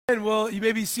Well, you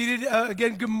may be seated.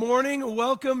 Again, good morning.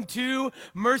 Welcome to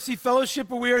Mercy Fellowship,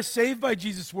 where we are saved by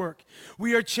Jesus' work.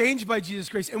 We are changed by Jesus'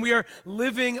 grace, and we are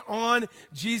living on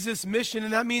Jesus' mission.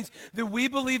 And that means that we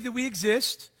believe that we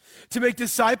exist to make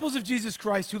disciples of Jesus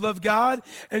Christ who love God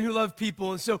and who love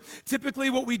people. And so typically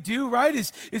what we do, right,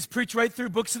 is preach right through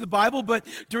books of the Bible. But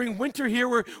during winter here,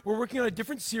 we're working on a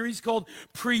different series called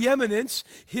Preeminence,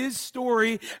 His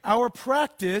Story, Our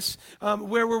Practice,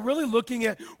 where we're really looking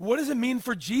at what does it mean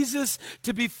for Jesus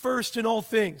to be first in all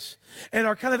things. And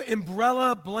our kind of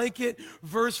umbrella blanket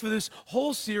verse for this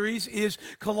whole series is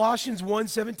Colossians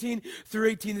 1:17 through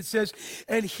 18. It says,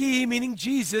 "And He," meaning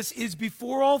Jesus, "is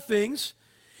before all things,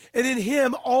 and in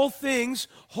Him all things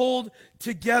hold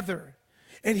together.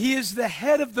 And He is the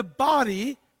head of the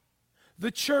body, the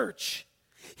church.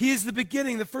 He is the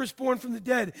beginning, the firstborn from the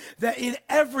dead, that in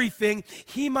everything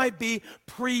He might be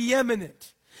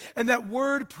preeminent." And that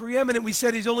word preeminent, we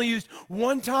said, is only used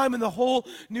one time in the whole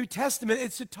New Testament.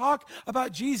 It's to talk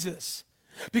about Jesus,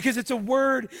 because it's a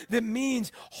word that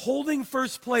means holding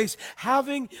first place,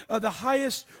 having the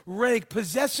highest rank,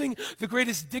 possessing the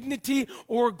greatest dignity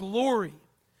or glory.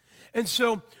 And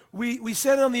so we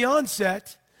said on the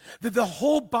onset that the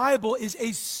whole Bible is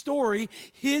a story,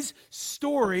 His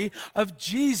story of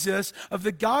Jesus, of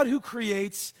the God who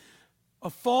creates a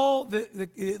fall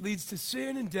that leads to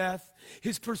sin and death,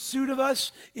 His pursuit of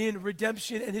us in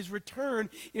redemption, and His return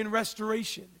in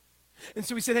restoration. And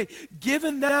so we said, hey,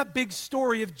 given that big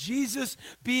story of Jesus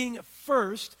being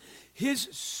first, His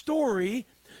story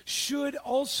should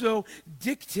also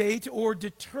dictate or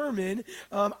determine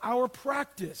our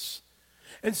practice.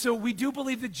 And so we do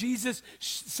believe that Jesus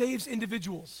saves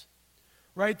individuals,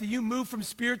 right? That you move from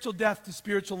spiritual death to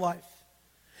spiritual life.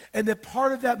 And that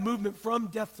part of that movement from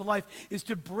death to life is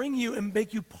to bring you and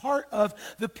make you part of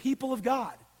the people of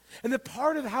God. And that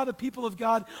part of how the people of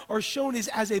God are shown is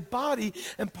as a body,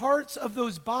 and parts of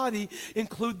those body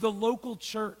include the local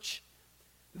church.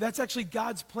 That's actually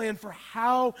God's plan for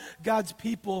how God's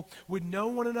people would know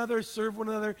one another, serve one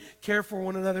another, care for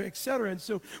one another, etc. And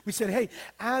so we said, hey,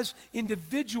 as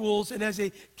individuals and as a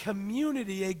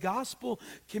community, a gospel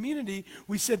community,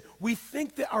 we said we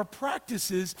think that our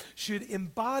practices should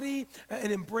embody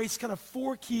and embrace kind of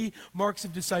 4 key marks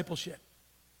of discipleship.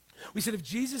 We said if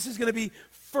Jesus is going to be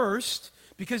first,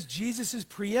 because Jesus is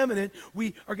preeminent,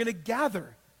 we are going to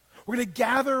gather. We're going to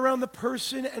gather around the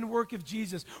person and work of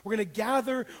Jesus. We're going to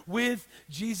gather with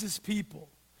Jesus' people.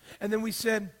 And then we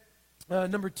said,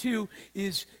 number 2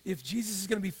 is if Jesus is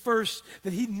going to be first,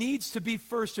 that He needs to be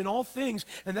first in all things,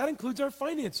 and that includes our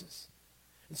finances.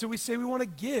 And so we say we want to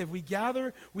give. We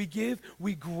gather, we give,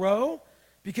 we grow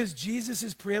because Jesus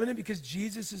is preeminent, because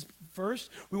Jesus is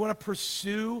first. We want to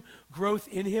pursue growth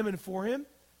in Him and for Him.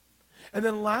 And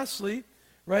then lastly,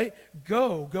 right?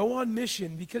 Go on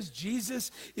mission because Jesus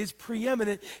is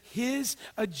preeminent. His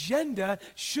agenda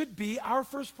should be our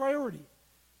first priority.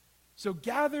 So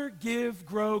gather, give,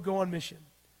 grow, go on mission.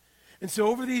 And so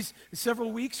over these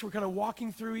several weeks, we're kind of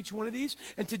walking through each one of these.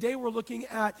 And today we're looking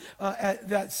at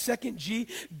that second G,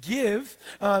 give,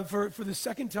 for the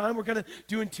second time. We're kind of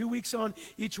doing 2 weeks on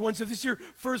each one. So if this is your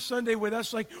first Sunday with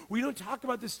us, like we don't talk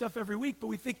about this stuff every week, but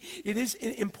we think it is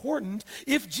important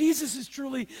if Jesus is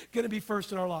truly going to be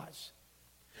first in our lives.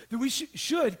 That we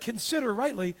should consider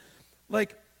rightly,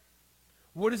 like,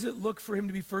 what does it look for Him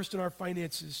to be first in our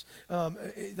finances?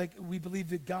 Like we believe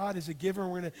that God is a giver, and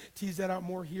we're going to tease that out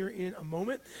more here in a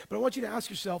moment. But I want you to ask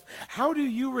yourself, how do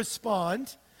you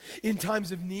respond in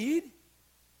times of need,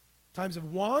 times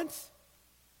of want,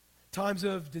 times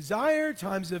of desire,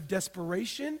 times of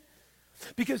desperation?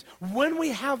 Because when we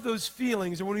have those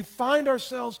feelings, or when we find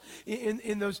ourselves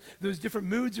in those different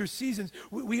moods or seasons,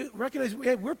 we recognize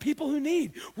we're people who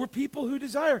need, we're people who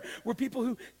desire, we're people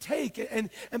who take.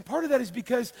 And part of that is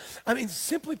because, I mean,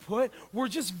 simply put, we're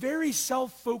just very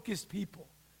self-focused people.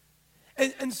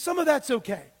 And some of that's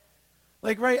okay.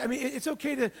 Like, right, I mean, it's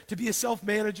okay to be a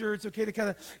self-manager. It's okay to kind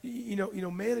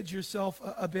of, manage yourself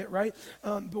a bit, right?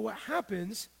 But what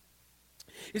happens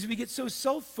is we get so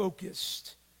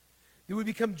self-focused that we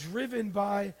become driven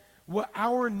by what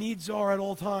our needs are at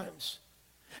all times.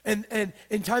 And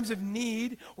in times of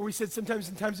need, or we said sometimes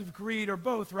in times of greed, or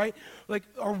both, right? Like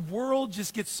our world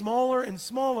just gets smaller and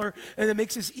smaller, and it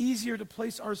makes us easier to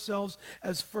place ourselves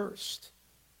as first.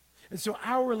 And so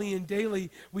hourly and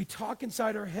daily, we talk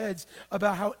inside our heads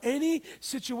about how any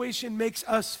situation makes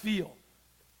us feel.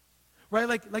 Right?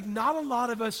 Like not a lot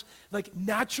of us like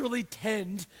naturally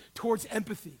tend towards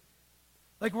empathy.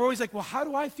 Like we're always like, well, how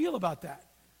do I feel about that?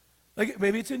 Like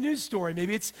maybe it's a news story,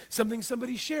 maybe it's something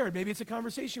somebody shared, maybe it's a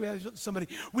conversation we had with somebody.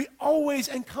 We always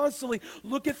and constantly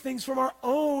look at things from our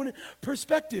own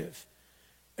perspective.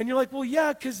 And you're like, well,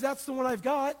 yeah, because that's the one I've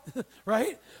got,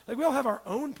 right? Like we all have our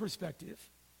own perspective.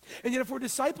 And yet if we're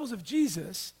disciples of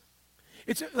Jesus,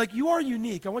 it's like you are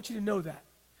unique. I want you to know that.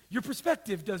 Your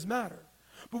perspective does matter.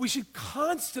 But we should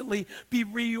constantly be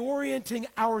reorienting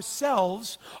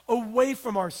ourselves away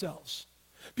from ourselves.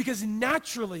 Because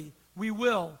naturally we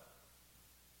will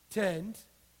tend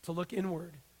to look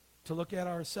inward, to look at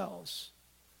ourselves.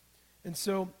 And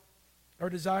so our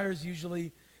desires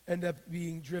usually end up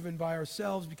being driven by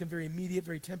ourselves, become very immediate,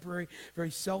 very temporary,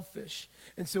 very selfish.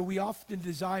 And so we often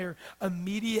desire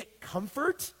immediate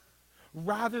comfort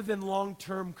rather than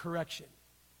long-term correction.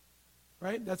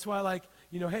 Right? That's why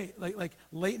hey, like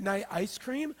late night ice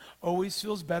cream always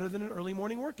feels better than an early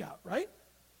morning workout, right?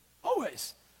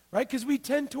 Always. Right? Because we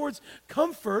tend towards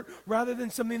comfort rather than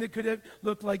something that could have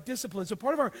looked like discipline. So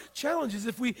part of our challenge is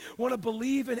if we want to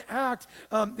believe and act,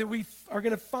 that we are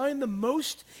going to find the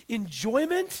most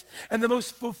enjoyment and the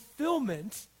most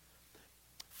fulfillment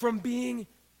from being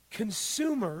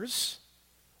consumers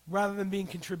rather than being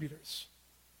contributors.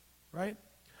 Right?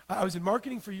 I was in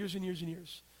marketing for years and years and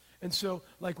years. And so,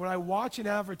 like, when I watch an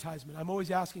advertisement, I'm always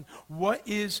asking, what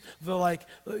is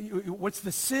what's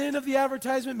the sin of the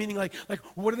advertisement? Meaning, like,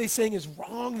 what are they saying is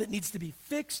wrong that needs to be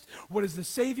fixed? What is the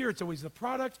Savior? It's always the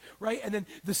product, right? And then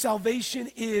the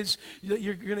salvation is that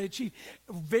you're going to achieve.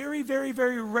 Very, very,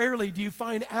 very rarely do you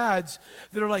find ads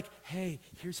that are like, hey,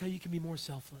 here's how you can be more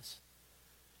selfless.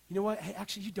 You know what? Hey,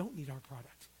 actually, you don't need our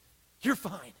product. You're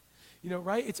fine.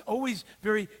 Right? It's always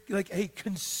very,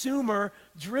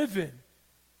 consumer-driven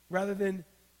rather than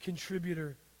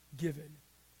contributor-given.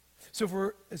 So if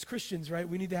we're, as Christians, right,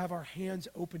 we need to have our hands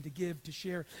open to give, to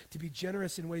share, to be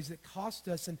generous in ways that cost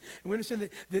us. And we understand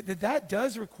that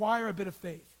does require a bit of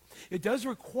faith. It does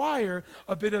require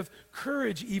a bit of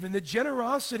courage even. The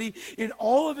generosity in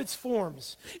all of its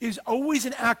forms is always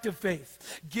an act of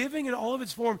faith. Giving in all of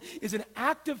its form is an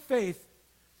act of faith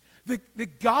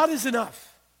that God is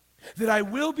enough, that I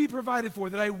will be provided for,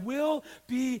 that I will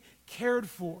be cared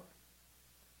for.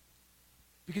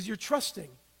 Because you're trusting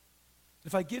that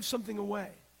if I give something away,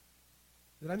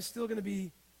 that I'm still going to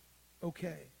be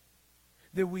okay.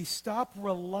 That we stop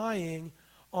relying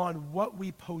on what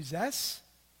we possess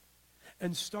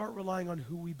and start relying on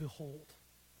who we behold.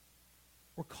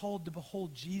 We're called to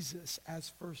behold Jesus as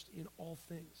first in all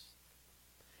things.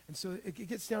 And so it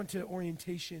gets down to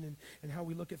orientation and how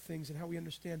we look at things and how we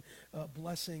understand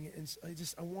blessing. And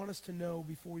I want us to know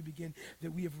before we begin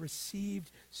that we have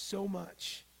received so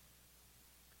much.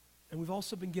 And we've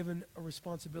also been given a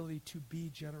responsibility to be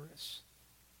generous.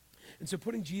 And so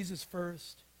putting Jesus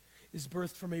first is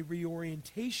birthed from a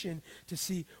reorientation to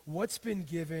see what's been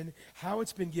given, how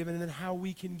it's been given, and then how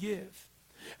we can give.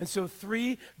 And so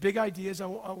 3 big ideas I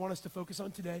want us to focus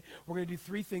on today. We're going to do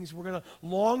 3 things. We're going to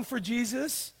long for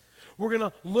Jesus. We're going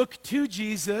to look to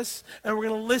Jesus, and we're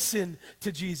going to listen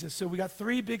to Jesus. So we got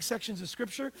 3 big sections of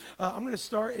Scripture. I'm going to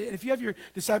start, and if you have your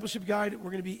discipleship guide, we're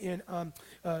going to be in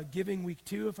Giving Week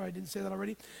 2, if I didn't say that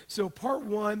already. So part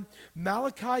 1,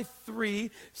 Malachi 3,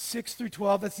 6 through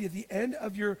 12. That's at the end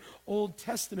of your Old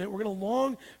Testament. We're going to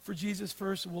long for Jesus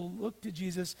first. We'll look to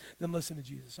Jesus, then listen to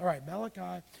Jesus. All right,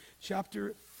 Malachi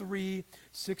chapter 3,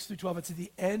 6 through 12. It's at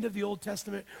the end of the Old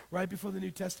Testament, right before the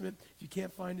New Testament. If you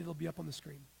can't find it, it'll be up on the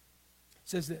screen. It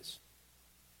says this.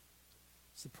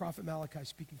 It's the prophet Malachi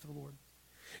speaking for the Lord.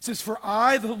 It says, "For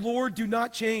I, the Lord, do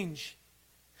not change.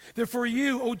 Therefore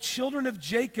you, O children of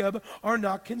Jacob, are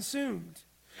not consumed.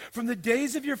 From the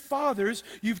days of your fathers,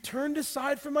 you've turned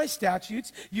aside from my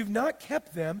statutes. You've not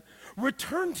kept them.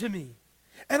 Return to me,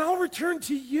 and I'll return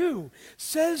to you,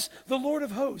 says the Lord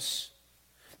of hosts.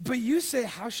 But you say,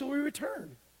 how shall we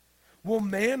return? Will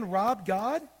man rob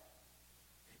God?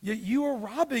 Yet you are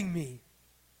robbing me.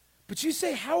 But you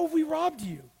say, how have we robbed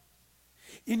you?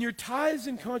 In your tithes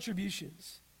and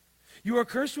contributions. You are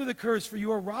cursed with a curse, for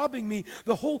you are robbing me,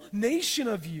 the whole nation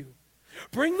of you.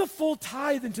 Bring the full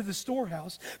tithe into the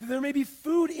storehouse, that there may be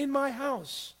food in my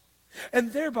house.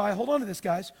 And thereby," hold on to this,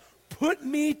 guys, "put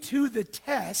me to the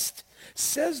test,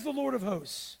 says the Lord of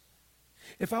hosts.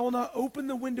 If I will not open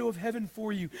the window of heaven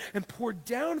for you and pour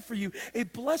down for you a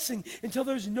blessing until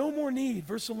there's no more need."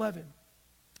 Verse 11.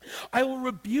 "I will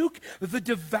rebuke the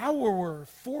devourer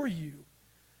for you,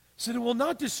 so that it will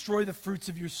not destroy the fruits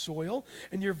of your soil,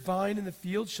 and your vine in the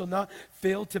field shall not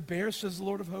fail to bear, says the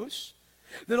Lord of hosts.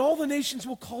 Then all the nations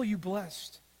will call you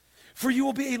blessed, for you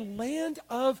will be a land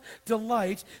of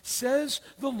delight, says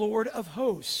the Lord of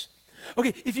hosts.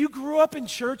 Okay, if you grew up in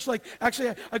church, like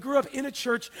actually I grew up in a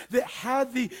church that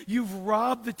had the "you've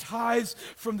robbed the tithes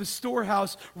from the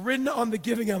storehouse" written on the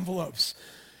giving envelopes.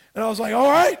 And I was like, all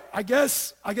right, I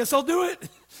guess I'll do it.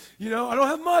 You know, I don't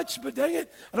have much, but dang it,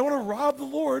 I don't want to rob the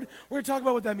Lord. We're going to talk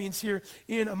about what that means here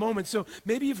in a moment. So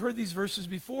maybe you've heard these verses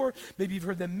before. Maybe you've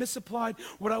heard them misapplied.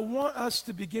 What I want us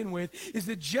to begin with is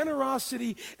that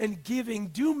generosity and giving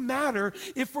do matter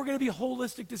if we're going to be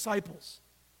holistic disciples.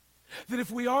 That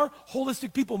if we are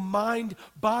holistic people, mind,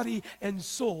 body, and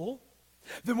soul,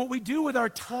 then what we do with our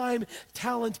time,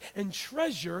 talent, and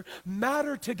treasure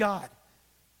matter to God.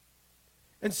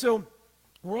 And so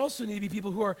we're also need to be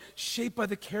people who are shaped by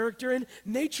the character and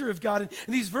nature of God. And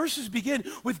these verses begin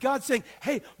with God saying,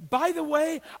 hey, by the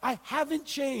way, I haven't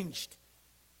changed.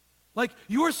 Like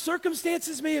your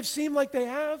circumstances may have seemed like they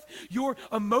have, your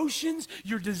emotions,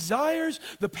 your desires,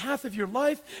 the path of your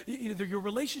life, your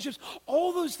relationships,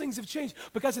 all those things have changed.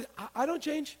 But God said, I don't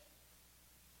change.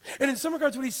 And in some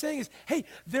regards, what he's saying is, hey,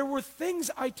 there were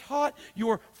things I taught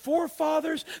your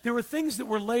forefathers, there were things that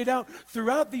were laid out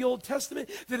throughout the Old Testament,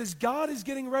 that as God is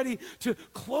getting ready to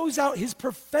close out his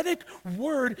prophetic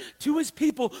word to his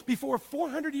people before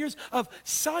 400 years of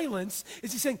silence,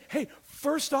 is he's saying, hey,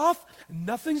 first off,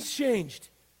 nothing's changed.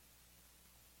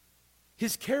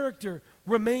 His character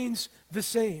remains the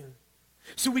same.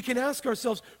 So we can ask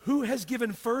ourselves, who has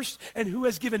given first and who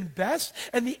has given best?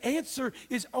 And the answer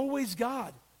is always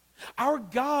God. Our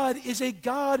God is a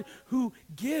God who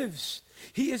gives.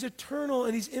 He is eternal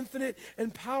and he's infinite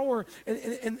in power.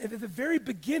 And at the very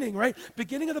beginning, right?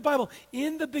 Beginning of the Bible,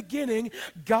 in the beginning,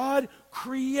 God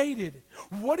created.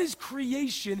 What is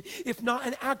creation if not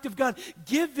an act of God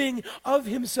giving of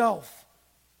himself?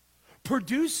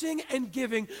 Producing and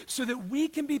giving so that we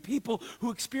can be people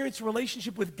who experience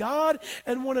relationship with God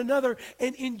and one another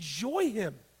and enjoy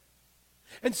him.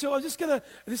 And so I'm just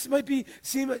this might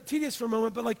seem tedious for a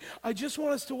moment, but I just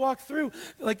want us to walk through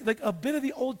like a bit of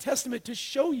the Old Testament to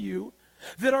show you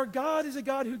that our God is a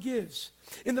God who gives.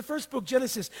 In the first book,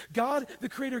 Genesis, God, the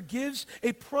Creator, gives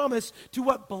a promise to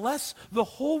what? Bless the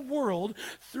whole world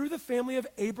through the family of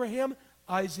Abraham,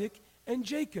 Isaac, and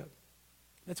Jacob.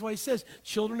 That's why he says,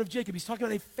 children of Jacob. He's talking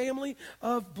about a family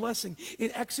of blessing.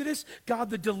 In Exodus, God,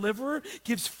 the deliverer,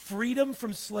 gives freedom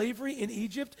from slavery in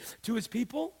Egypt to his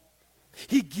people.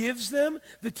 He gives them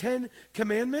the 10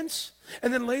 commandments.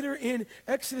 And then later in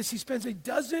Exodus, he spends a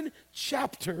dozen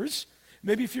chapters,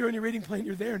 maybe if you're on your reading plan,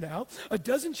 you're there now, a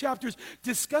dozen chapters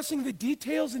discussing the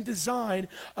details and design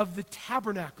of the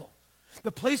tabernacle,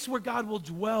 the place where God will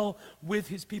dwell with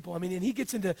his people. I mean, and he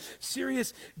gets into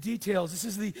serious details. This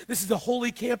is the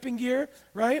holy camping gear,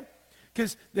 right?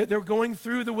 Because they're going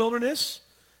through the wilderness.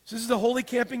 So this is the holy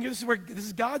camping gear. This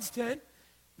is God's tent.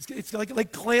 It's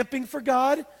like clamping for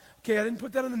God. Okay, I didn't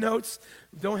put that in the notes.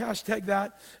 Don't hashtag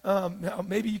that.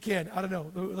 Maybe you can. I don't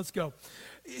know. Let's go.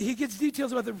 He gets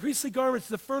details about the priestly garments,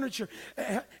 the furniture.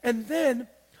 And then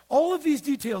all of these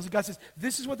details, God says,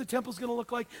 this is what the temple's going to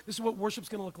look like. This is what worship's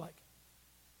going to look like.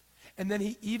 And then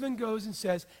he even goes and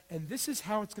says, and this is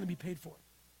how it's going to be paid for.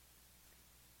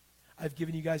 I've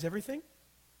given you guys everything.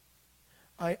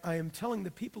 I am telling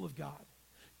the people of God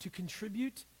to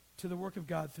contribute to the work of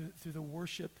God through the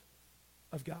worship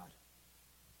of God.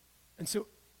 And so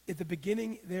at the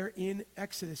beginning there in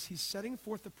Exodus, he's setting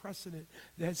forth the precedent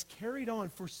that has carried on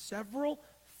for several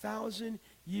thousand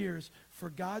years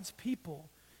for God's people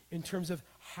in terms of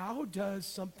how does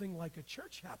something like a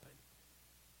church happen?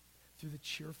 Through the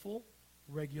cheerful,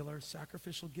 regular,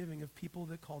 sacrificial giving of people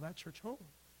that call that church home.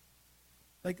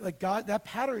 Like God, that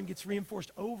pattern gets reinforced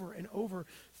over and over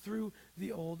through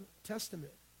the Old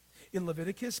Testament. In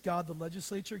Leviticus, God, the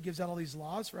legislature, gives out all these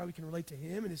laws for how we can relate to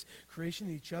him and his creation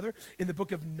and each other. In the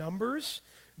book of Numbers,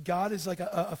 God is like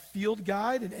a field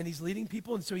guide, and he's leading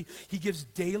people, and so he gives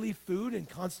daily food and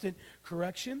constant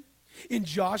correction. In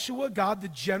Joshua, God, the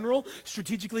general,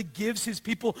 strategically gives his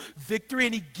people victory,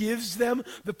 and he gives them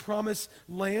the promised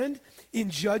land. In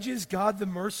Judges, God, the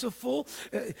merciful,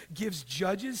 gives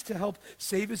judges to help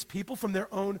save his people from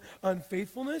their own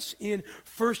unfaithfulness. In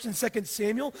 1st and 2nd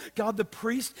Samuel, God, the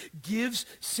priest, gives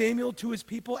Samuel to his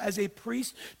people as a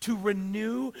priest to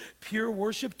renew pure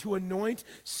worship, to anoint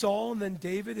Saul and then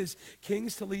David as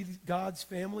kings to lead God's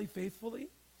family faithfully.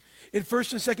 In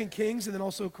 1st and 2nd Kings, and then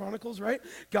also Chronicles, right?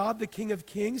 God, the King of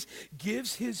Kings,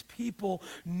 gives his people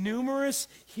numerous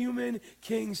human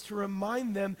kings to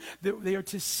remind them that they are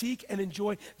to seek and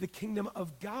enjoy the kingdom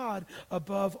of God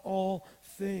above all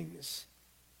things.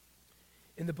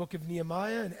 In the book of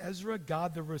Nehemiah and Ezra,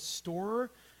 God, the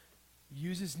restorer,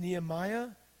 uses Nehemiah,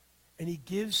 and he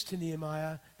gives to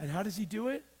Nehemiah. And how does he do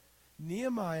it?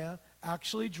 Nehemiah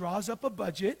actually draws up a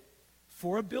budget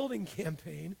for a building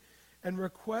campaign and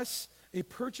requests a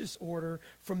purchase order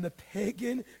from the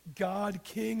pagan god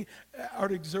king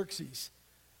Artaxerxes.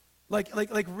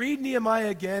 Like read Nehemiah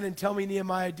again and tell me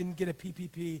Nehemiah didn't get a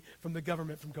PPP from the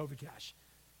government from COVID cash.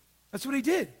 That's what he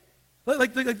did.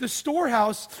 Like the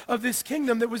storehouse of this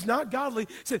kingdom that was not godly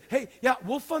said, hey, yeah,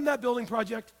 we'll fund that building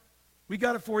project. We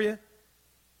got it for you.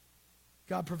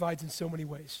 God provides in so many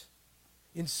ways.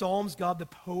 In Psalms, God, the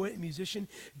poet and musician,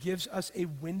 gives us a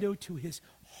window to his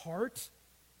heart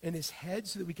and his head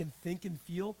so that we can think and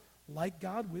feel like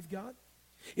God, with God.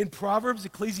 In Proverbs,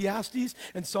 Ecclesiastes,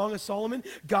 and Song of Solomon,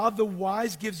 God the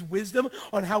wise gives wisdom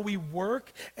on how we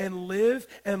work and live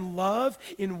and love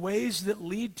in ways that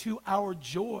lead to our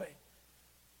joy.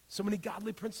 So many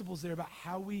godly principles there about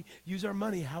how we use our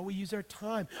money, how we use our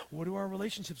time, what do our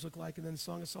relationships look like, and then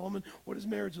Song of Solomon, what does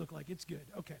marriage look like? It's good.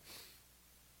 Okay.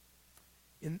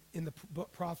 In the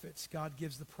prophets, God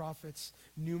gives the prophets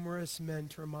numerous men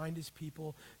to remind his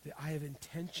people that I have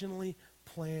intentionally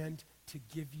planned to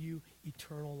give you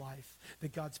eternal life.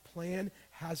 That God's plan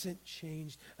hasn't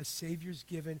changed. A Savior's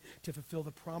given to fulfill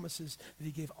the promises that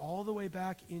he gave all the way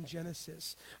back in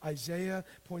Genesis. Isaiah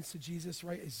points to Jesus,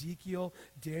 right? Ezekiel,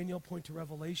 Daniel point to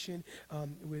Revelation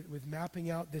with mapping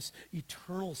out this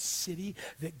eternal city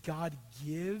that God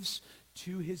gives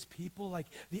to his people. Like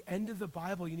the end of the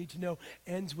Bible, you need to know,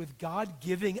 ends with God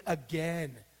giving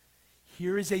again.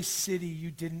 Here is a city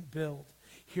you didn't build.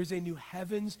 Here's a new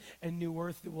heavens and new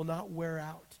earth that will not wear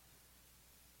out,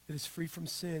 that is free from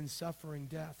sin, suffering,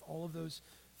 death, all of those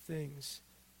things.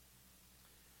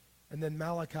 And then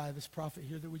Malachi, this prophet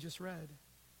here that we just read,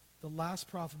 the last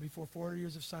prophet before 400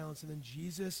 years of silence, and then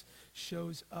Jesus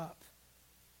shows up.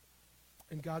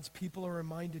 And God's people are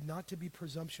reminded not to be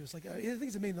presumptuous. Like, I think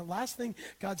it's amazing. The last thing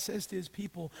God says to his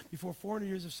people before 400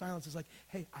 years of silence is like,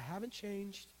 hey, I haven't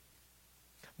changed.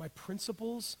 My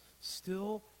principles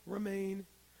still remain.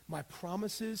 My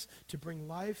promises to bring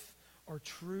life are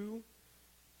true.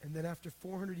 And then after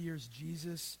 400 years,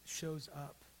 Jesus shows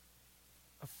up,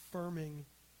 affirming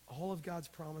all of God's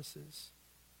promises.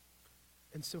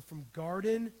 And so from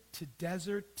garden to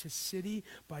desert to city,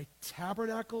 by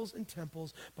tabernacles and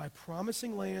temples, by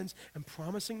promising lands and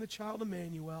promising the child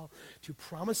Emmanuel, to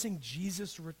promising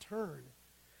Jesus' return,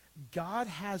 God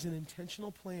has an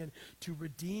intentional plan to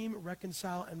redeem,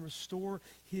 reconcile, and restore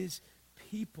his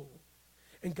people.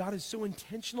 And God is so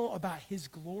intentional about his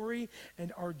glory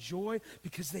and our joy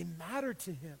because they matter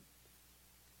to him.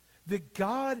 That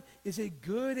God is a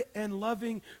good and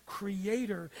loving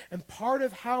creator, and part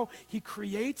of how he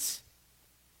creates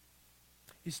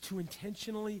is to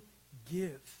intentionally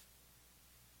give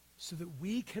so that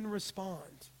we can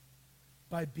respond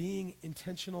by being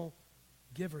intentional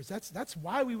givers. That's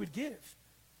why we would give.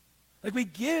 Like we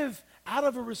give out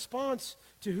of a response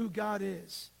to who God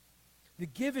is. The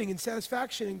giving and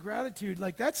satisfaction and gratitude,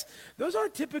 like those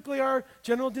aren't typically our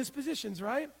general dispositions,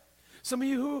 right? Some of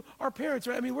you who are parents,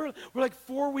 right? I mean, we're like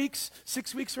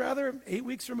 6 weeks rather, 8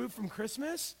 weeks removed from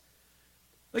Christmas.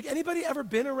 Like anybody ever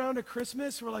been around a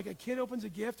Christmas where like a kid opens a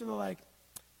gift and they're like,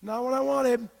 not what I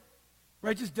wanted,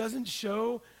 right? Just doesn't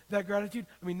show that gratitude.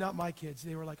 I mean, not my kids.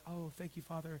 They were like, oh, thank you,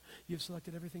 Father. You've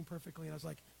selected everything perfectly. And I was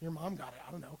like, your mom got it.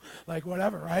 I don't know. Like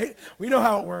whatever, right? We know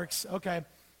how it works. Okay.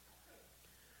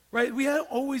 Right? We don't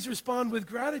always respond with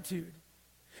gratitude.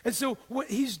 And so what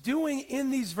he's doing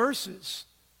in these verses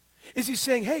is he's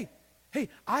saying, hey,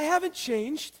 I haven't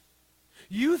changed.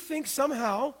 You think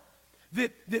somehow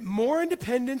that more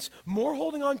independence, more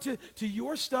holding on to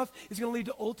your stuff is going to lead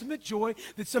to ultimate joy,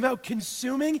 that somehow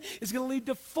consuming is going to lead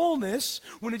to fullness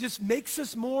when it just makes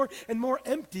us more and more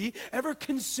empty. Ever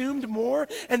consumed more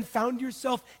and found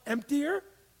yourself emptier?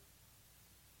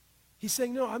 He's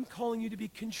saying, no, I'm calling you to be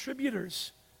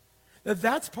contributors.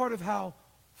 That's part of how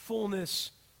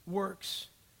fullness works.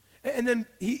 And then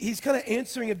he's kind of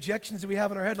answering objections that we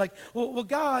have in our head, like, well,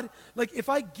 God, like if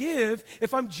I give,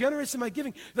 if I'm generous in my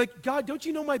giving, like, God, don't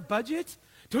you know my budget?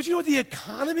 Don't you know what the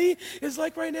economy is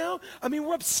like right now? I mean,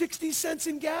 we're up 60 cents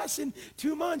in gas in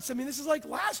 2 months. I mean, this is like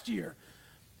last year.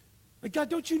 Like, God,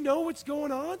 don't you know what's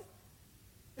going on?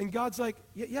 And God's like,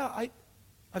 yeah,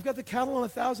 I've got the cattle on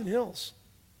 1,000 hills.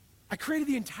 I created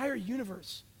the entire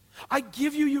universe. I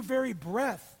give you your very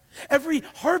breath. Every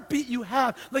heartbeat you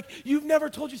have, like you've never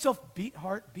told yourself, beat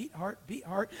heart, beat heart, beat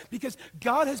heart, because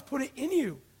God has put it in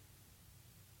you.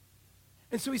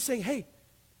 And so he's saying, hey,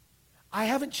 I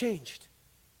haven't changed.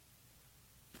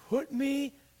 Put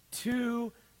me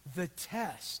to the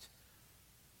test.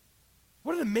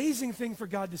 What an amazing thing for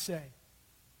God to say.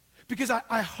 Because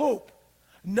I hope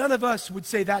none of us would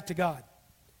say that to God.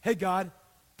 Hey, God,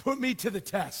 put me to the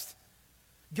test.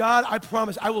 God, I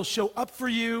promise I will show up for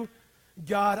you.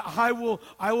 God, I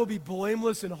will be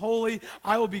blameless and holy.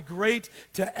 I will be great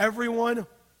to everyone.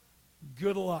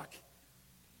 Good luck.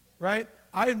 Right?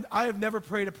 I have never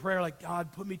prayed a prayer like,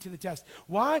 God, put me to the test.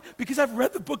 Why? Because I've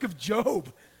read the book of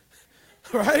Job.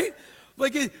 Right?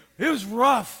 Like it was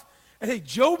rough. And hey,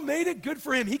 Job made it. Good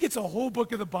for him. He gets a whole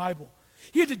book of the Bible.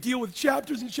 He had to deal with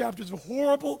chapters and chapters of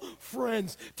horrible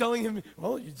friends telling him,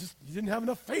 well, you didn't have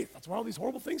enough faith. That's why all these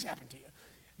horrible things happened to you.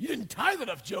 You didn't tithe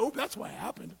enough, Job. That's why it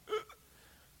happened.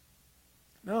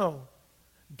 No.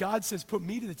 God says, put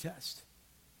me to the test.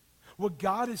 What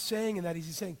God is saying in that is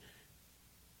he's saying,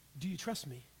 do you trust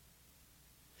me?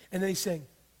 And then he's saying,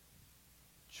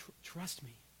 trust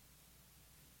me.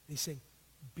 And he's saying,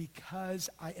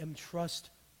 because I am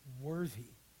trustworthy.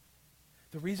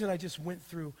 The reason I just went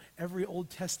through every Old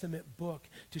Testament book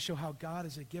to show how God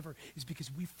is a giver is because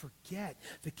we forget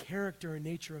the character and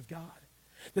nature of God.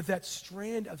 That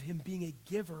strand of him being a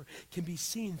giver can be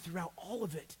seen throughout all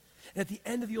of it. And at the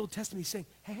end of the Old Testament, he's saying,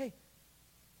 hey,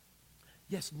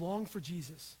 yes, long for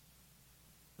Jesus.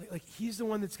 Like he's the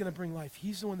one that's going to bring life.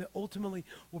 He's the one that ultimately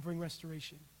will bring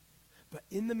restoration. But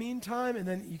in the meantime, and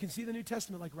then you can see the New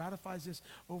Testament like ratifies this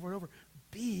over and over,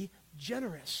 be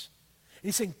generous. And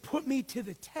he's saying, put me to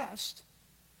the test,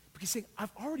 because he's saying,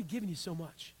 I've already given you so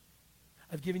much.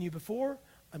 I've given you before,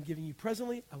 I'm giving you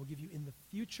presently, I will give you in the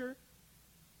future.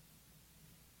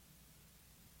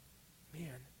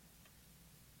 Man,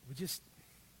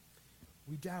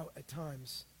 we doubt at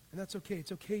times, and that's okay.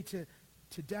 It's okay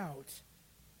to doubt.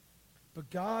 But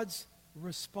God's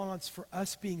response for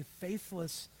us being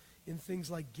faithless in things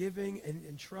like giving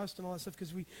and trust and all that stuff,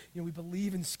 because we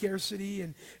believe in scarcity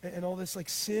and all this, like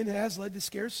sin has led to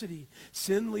scarcity.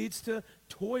 Sin leads to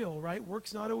toil, right?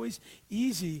 Work's not always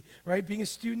easy, right? Being a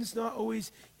student's not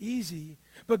always easy.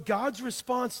 But God's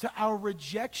response to our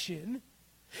rejection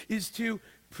is to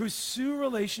pursue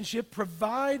relationship,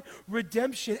 provide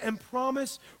redemption, and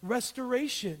promise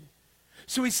restoration.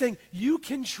 So he's saying, you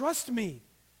can trust me.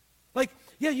 Like,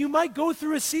 yeah, you might go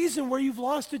through a season where you've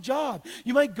lost a job.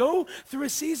 You might go through a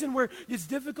season where it's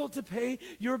difficult to pay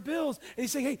your bills. And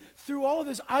he's saying, hey, through all of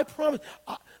this, I promise.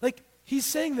 He's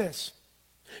saying this.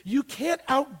 You can't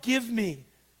outgive me.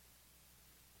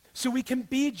 So we can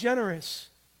be generous.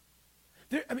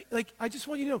 I just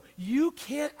want you to know, you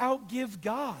can't outgive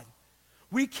God.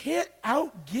 We can't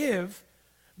outgive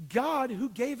God who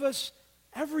gave us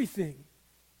everything.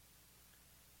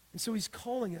 And so he's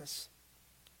calling us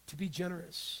to be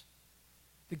generous.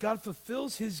 That God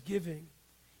fulfills his giving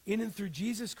in and through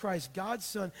Jesus Christ, God's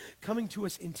Son, coming to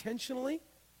us intentionally,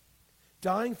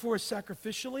 dying for us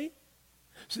sacrificially,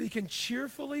 so that he can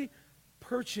cheerfully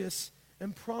purchase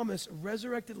and promise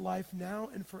resurrected life now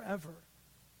and forever.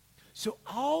 So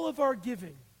all of our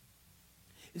giving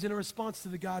is in a response to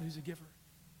the God who's a giver.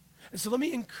 And so let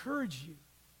me encourage you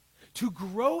to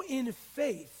grow in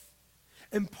faith.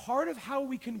 And part of how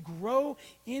we can grow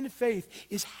in faith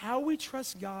is how we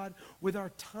trust God with our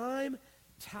time,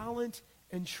 talent,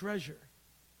 and treasure.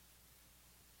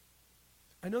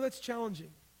 I know that's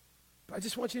challenging, but I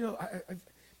just want you to know,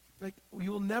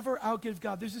 you will never outgive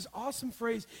God. There's this awesome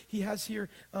phrase he has here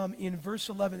in verse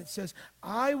 11. It says,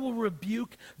 I will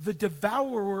rebuke the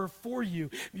devourer for you.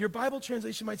 Your Bible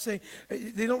translation might say,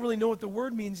 they don't really know what the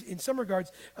word means in some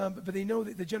regards, but they know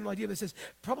the general idea of it. It says,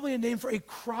 probably a name for a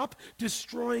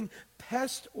crop-destroying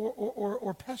pest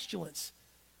or pestilence.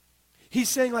 He's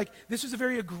saying, like, this was a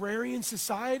very agrarian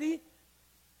society,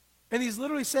 and he's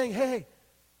literally saying, hey,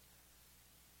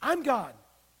 I'm God.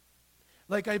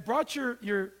 Like, I brought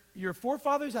your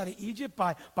forefathers out of Egypt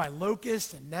by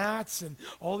locusts and gnats and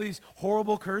all these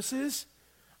horrible curses.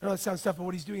 I know that sounds tough, but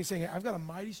what he's doing is saying, hey, I've got a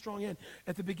mighty strong hand.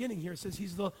 At the beginning here, it says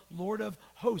he's the Lord of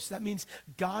hosts. That means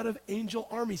God of angel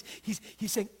armies.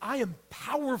 He's saying, I am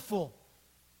powerful,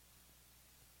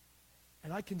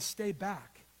 and I can stay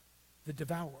back the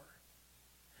devourer.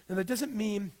 Now, that doesn't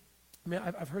mean,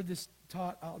 I've heard this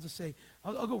taught, I'll just say,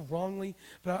 I'll go wrongly,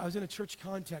 but I was in a church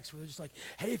context where they're just like,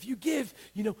 hey, if you give,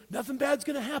 nothing bad's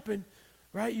going to happen,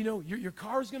 right? Your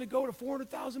car's going to go to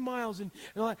 400,000 miles and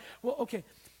all that. Well, okay,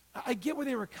 I get where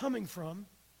they were coming from,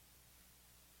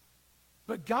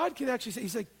 but God can actually say,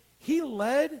 he's like, he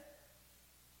led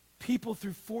people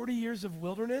through 40 years of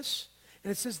wilderness,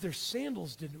 and it says their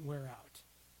sandals didn't wear out,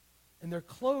 and their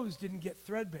clothes didn't get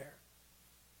threadbare.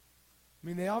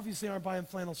 They obviously aren't buying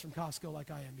flannels from Costco like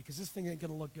I am, because this thing ain't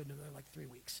going to look good in like 3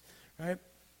 weeks, right?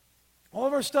 All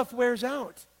of our stuff wears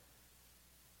out.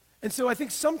 And so I think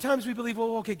sometimes we believe,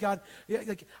 well, okay, God, yeah,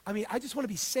 like, I mean, I just want to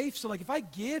be safe. So, like, if I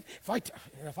give, if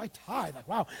I tithe, like,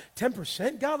 wow,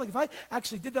 10%, God, like, if I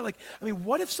actually did that, like, I mean,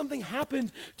 what if something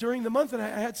happened during the month and I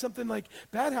had something, like,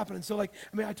 bad happen? And so, like,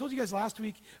 I mean, I told you guys last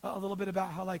week a little bit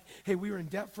about how, like, hey, we were in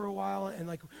debt for a while, and,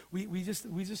 like, we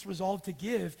just resolved to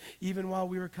give even while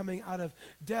we were coming out of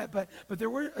debt. But there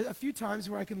were a few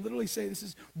times where I can literally say, this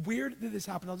is weird that this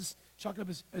happened. I'll just chalk it up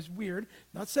as weird.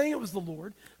 Not saying it was the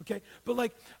Lord, okay? But,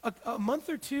 like, a month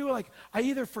or two, like, I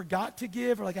either forgot to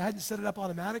give or, like, I hadn't set it up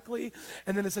automatically.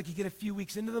 And then it's like you get a few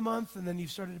weeks into the month and then you've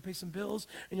started to pay some bills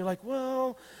and you're like,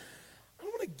 well, I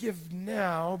don't want to give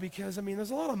now because, I mean,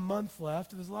 there's a lot of month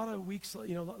left. There's a lot of weeks,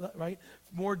 you know, right?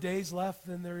 More days left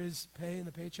than there is pay in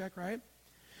the paycheck, right?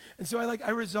 And so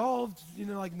I resolved, you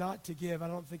know, like, not to give. I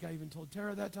don't think I even told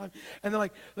Tara that time. And then,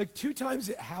 like 2 times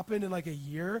it happened in, like, a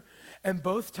year. And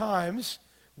both times,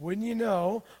 wouldn't you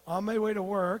know, on my way to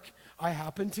work, I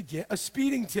happened to get a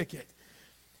speeding ticket.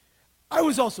 I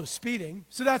was also speeding,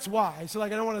 so that's why. So,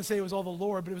 like, I don't want to say it was all the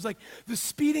Lord, but it was like the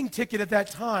speeding ticket at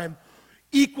that time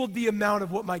equaled the amount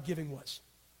of what my giving was.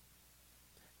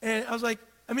 And I was like,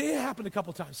 I mean, it happened a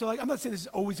couple times. So, like, I'm not saying this is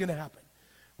always going to happen,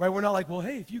 right? We're not like, well,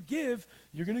 hey, if you give,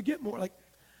 you're going to get more. Like,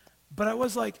 but I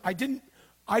was like, I didn't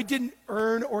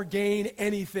earn or gain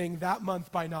anything that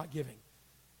month by not giving.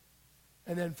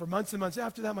 And then for months and months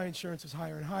after that, my insurance was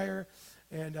higher and higher.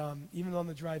 And even on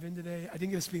the drive in today, I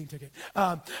didn't get a speeding ticket.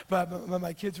 But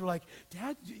my kids were like,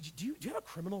 Dad, do you have a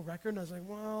criminal record? And I was like,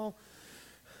 well,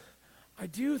 I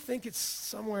do think it's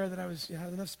somewhere that I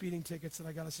had enough speeding tickets that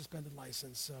I got a suspended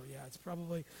license. So, yeah, it's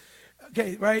probably,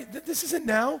 okay, right? This isn't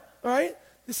now, all right?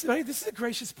 This is a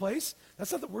gracious place.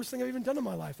 That's not the worst thing I've even done in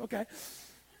my life. Okay.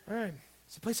 All right.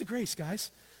 It's a place of grace, guys.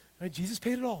 All right? Jesus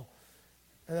paid it all.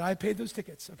 And then I paid those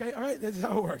tickets, okay? All right, that's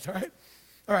how it works, all right?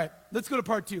 All right, let's go to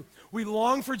part 2. We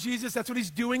long for Jesus. That's what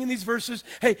he's doing in these verses.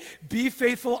 Hey, be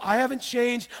faithful. I haven't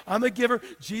changed. I'm a giver.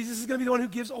 Jesus is going to be the one who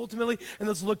gives ultimately. And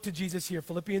let's look to Jesus here.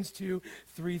 Philippians 2,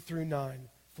 3 through 9.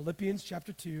 Philippians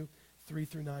chapter 2, 3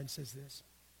 through 9 says this.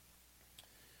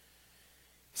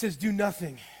 He says, do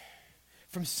nothing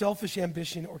from selfish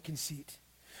ambition or conceit,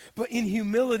 but in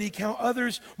humility count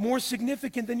others more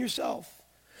significant than yourself.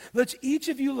 Let each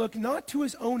of you look not to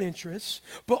his own interests,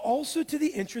 but also to the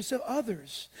interests of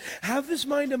others. Have this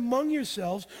mind among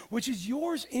yourselves, which is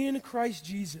yours in Christ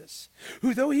Jesus,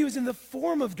 who, though he was in the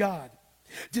form of God,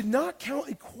 did not count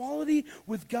equality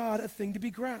with God a thing to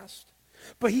be grasped,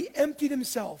 but he emptied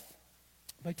himself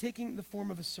by taking the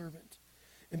form of a servant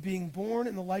and being born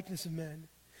in the likeness of men.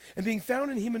 And being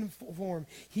found in human form,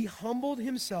 he humbled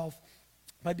himself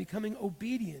by becoming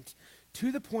obedient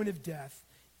to the point of death,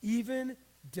 even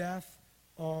death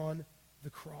on the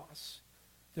cross.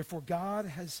 Therefore, God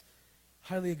has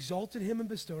highly exalted him and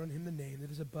bestowed on him the name that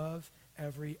is above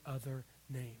every other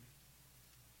name.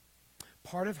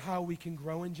 Part of how we can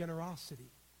grow in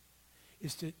generosity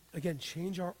is to, again,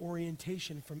 change our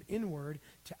orientation from inward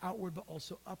to outward, but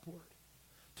also upward,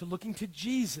 to looking to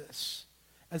Jesus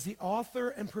as the author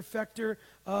and perfecter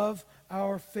of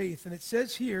our faith. And it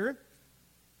says here,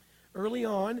 early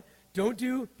on,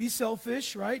 be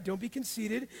selfish, right? Don't be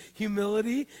conceited.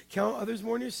 Humility, count others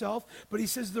more than yourself. But he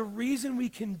says the reason we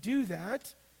can do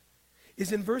that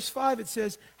is in verse 5. It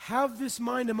says, have this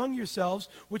mind among yourselves,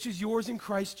 which is yours in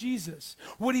Christ Jesus.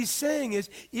 What he's saying is,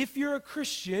 if you're a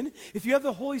Christian, if you have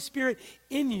the Holy Spirit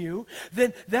in you,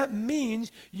 then that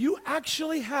means you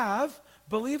actually have,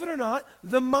 believe it or not,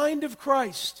 the mind of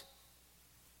Christ.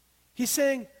 He's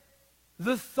saying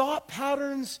the thought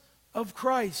patterns of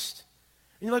Christ.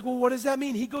 And you're like, well, what does that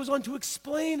mean? He goes on to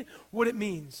explain what it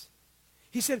means.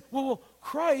 He said, well,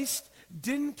 Christ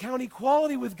didn't count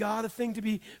equality with God a thing to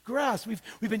be grasped.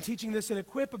 We've been teaching this in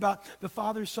Equip about the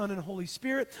Father, Son, and Holy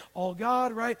Spirit, all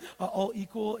God, right? All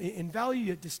equal in value,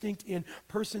 yet distinct in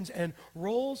persons and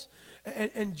roles.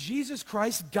 And Jesus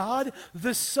Christ, God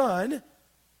the Son,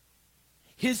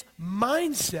 his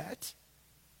mindset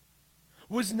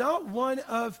was not one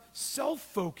of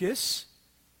self-focus,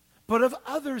 but of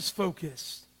others'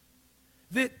 focus.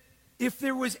 That if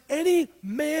there was any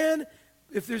man,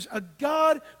 if there's a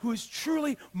God who is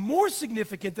truly more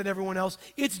significant than everyone else,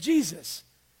 it's Jesus.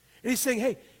 And he's saying,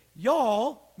 hey,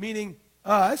 y'all, meaning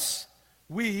us,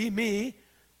 we, me,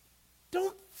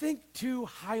 don't think too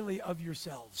highly of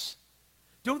yourselves.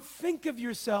 Don't think of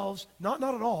yourselves, not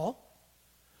at all,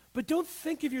 but don't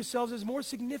think of yourselves as more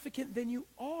significant than you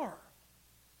are.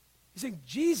 He's saying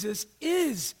Jesus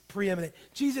is preeminent.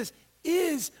 Jesus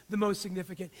is the most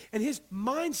significant. And his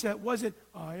mindset wasn't,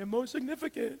 I am most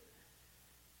significant.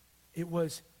 It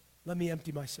was, let me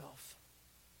empty myself.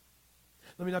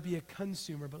 Let me not be a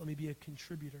consumer, but let me be a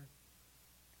contributor.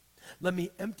 Let me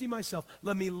empty myself.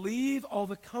 Let me leave all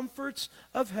the comforts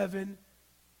of heaven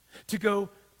to go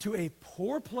to a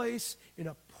poor place in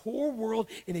a poor world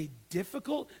in a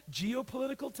difficult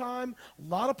geopolitical time, a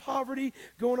lot of poverty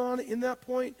going on in that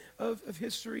point of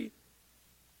history.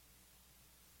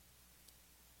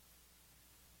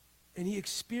 And he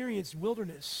experienced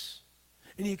wilderness,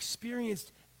 and he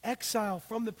experienced exile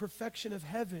from the perfection of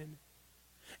heaven,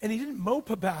 and he didn't mope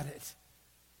about it.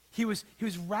 He was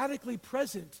radically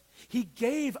present. He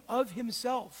gave of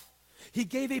himself. He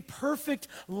gave a perfect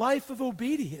life of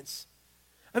obedience.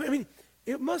 I mean,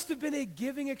 it must have been a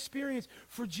giving experience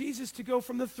for Jesus to go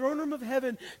from the throne room of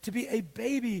heaven to be a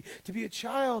baby, to be a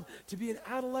child, to be an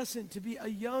adolescent, to be a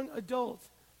young adult,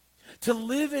 to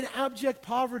live in abject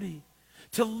poverty,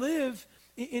 to live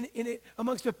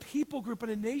amongst a people group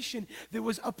and a nation that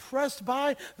was oppressed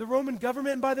by the Roman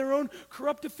government and by their own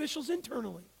corrupt officials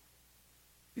internally.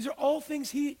 These are all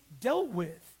things he dealt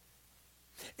with.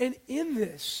 And in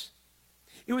this,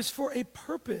 it was for a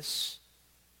purpose,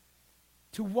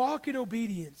 to walk in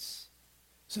obedience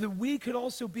so that we could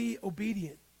also be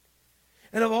obedient.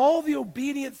 And of all the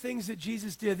obedient things that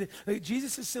Jesus did,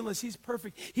 Jesus is sinless, he's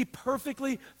perfect. He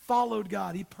perfectly followed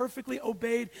God. He perfectly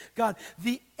obeyed God.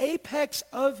 The apex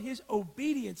of his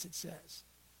obedience, it says,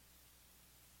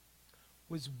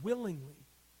 was willingly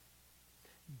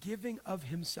giving of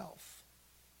himself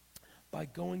by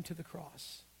going to the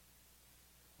cross,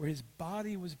 where his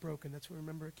body was broken. That's what we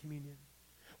remember at communion.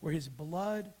 Where his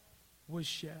blood was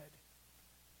shed.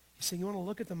 He's saying, you want to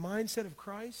look at the mindset of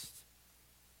Christ?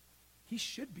 He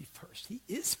should be first. He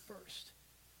is first.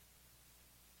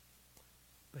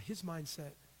 But his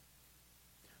mindset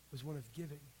was one of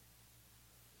giving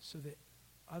so that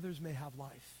others may have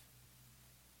life.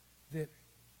 That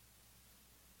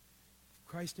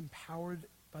Christ, empowered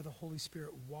by the Holy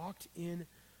Spirit, walked in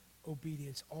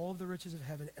obedience, all of the riches of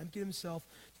heaven, emptied himself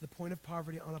to the point of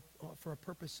poverty for a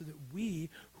purpose, so that we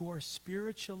who are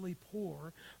spiritually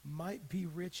poor might be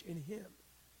rich in him.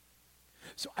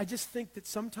 So I just think that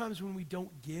sometimes when we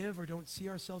don't give or don't see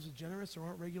ourselves as generous or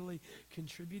aren't regularly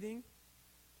contributing,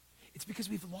 it's because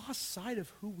we've lost sight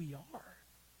of who we are.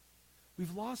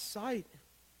 We've lost sight,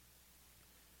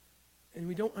 and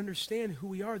we don't understand who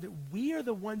we are, that we are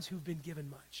the ones who've been given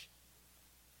much.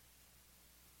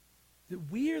 That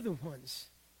we are the ones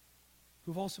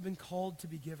who've also been called to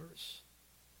be givers.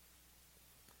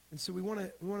 And so we want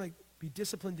to be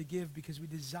disciplined to give because we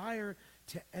desire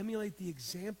to emulate the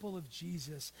example of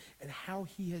Jesus and how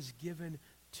he has given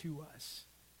to us.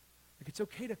 Like, it's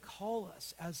okay to call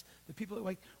us as the people that,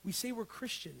 like, we say we're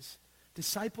Christians,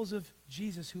 disciples of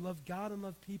Jesus who love God and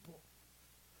love people.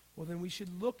 Well, then we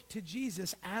should look to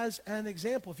Jesus as an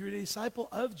example. If you're a disciple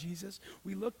of Jesus,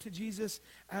 we look to Jesus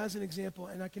as an example.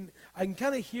 And I can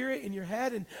kind of hear it in your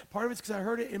head, and part of it's because I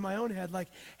heard it in my own head, like,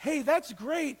 hey, that's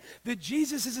great that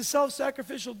Jesus is a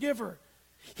self-sacrificial giver.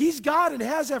 He's God and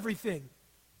has everything.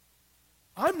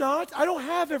 I'm not. I don't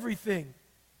have everything.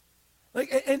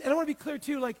 Like, and I want to be clear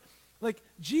too, like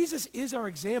Jesus is our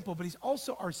example, but he's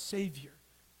also our Savior.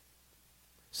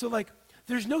 So, like,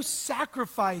 there's no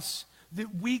sacrifice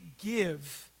that we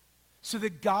give so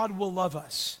that God will love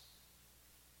us.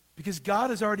 Because God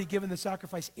has already given the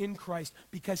sacrifice in Christ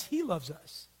because he loves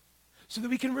us. So that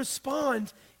we can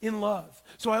respond in love.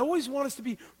 So I always want us to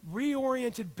be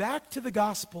reoriented back to the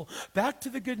gospel, back to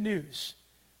the good news.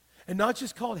 And not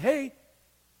just called, hey,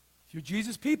 if you're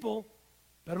Jesus people,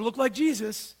 better look like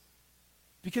Jesus.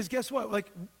 Because guess what?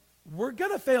 Like, we're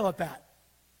going to fail at that.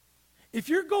 If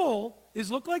your goal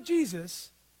is look like Jesus,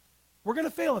 we're going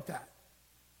to fail at that.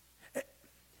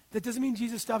 That doesn't mean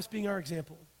Jesus stops being our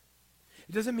example.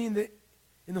 It doesn't mean that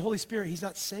in the Holy Spirit, he's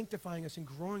not sanctifying us and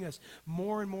growing us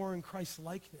more and more in Christ's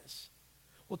likeness.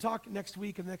 We'll talk next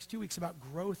week and the next 2 weeks about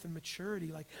growth and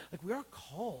maturity. Like we are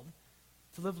called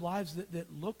to live lives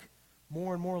that look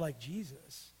more and more like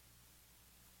Jesus.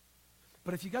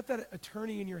 But if you got that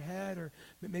attorney in your head, or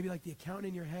maybe like the accountant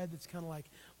in your head that's kind of like,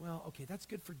 well, okay, that's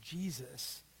good for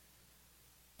Jesus.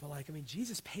 But like, I mean,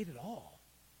 Jesus paid it all.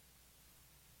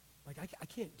 Like, I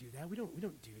can't do that. We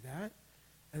don't do that.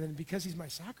 And then because he's my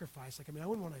sacrifice, like, I mean, I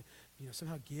wouldn't want to,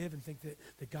 somehow give and think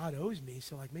that God owes me.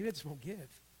 So like, maybe I just won't give.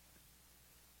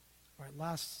 All right,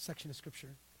 last section of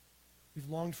Scripture. We've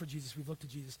longed for Jesus. We've looked to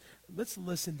Jesus. Let's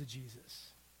listen to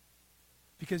Jesus.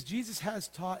 Because Jesus has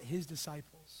taught his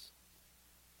disciples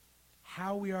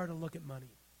how we are to look at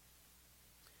money.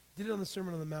 He did it on the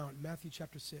Sermon on the Mount, Matthew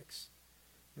chapter 6,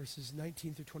 verses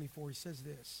 19 through 24. He says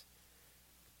this.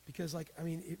 Because, like, I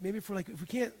mean, maybe if we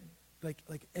can't,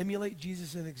 like emulate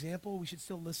Jesus as an example, we should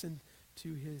still listen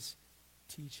to his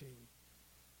teaching.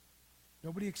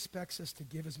 Nobody expects us to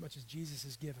give as much as Jesus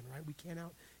has given, right? We can't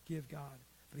outgive God.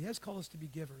 But he has called us to be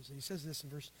givers. And he says this in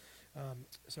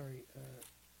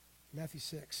Matthew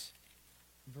 6,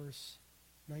 verse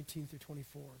 19 through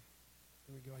 24.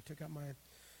 There we go.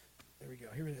 There we go.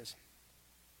 Here it is.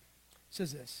 It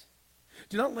says this.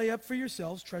 Do not lay up for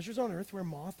yourselves treasures on earth where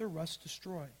moth or rust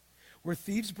destroy, where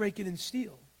thieves break in and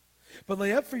steal. But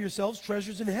lay up for yourselves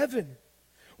treasures in heaven,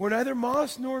 where neither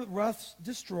moth nor rust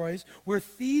destroys, where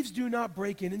thieves do not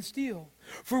break in and steal.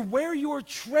 For where your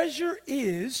treasure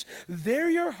is, there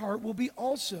your heart will be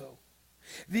also.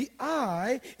 The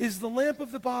eye is the lamp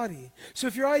of the body. So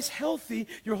if your eye is healthy,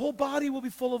 your whole body will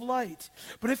be full of light.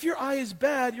 But if your eye is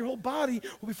bad, your whole body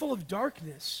will be full of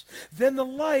darkness. Then the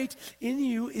light in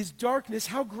you is darkness.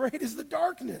 How great is the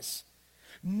darkness?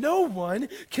 No one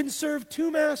can serve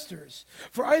two masters,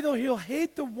 for either he'll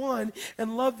hate the one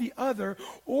and love the other,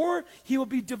 or he will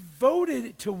be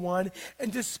devoted to one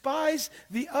and despise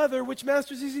the other. Which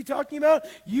masters is he talking about?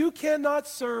 You cannot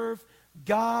serve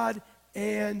God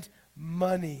and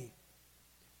money.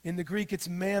 In the Greek, it's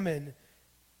mammon,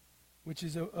 which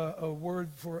is a word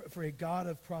for a god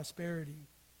of prosperity,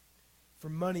 for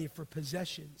money, for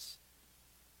possessions.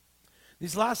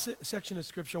 This last section of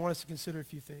Scripture, I want us to consider a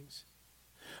few things.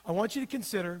 I want you to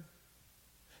consider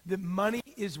that money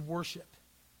is worship.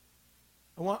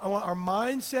 I want our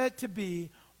mindset to be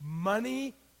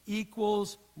money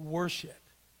equals worship.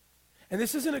 And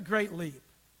this isn't a great leap,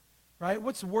 right?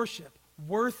 What's worship?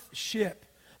 Worth-ship.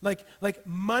 Like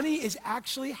money is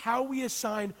actually how we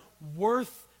assign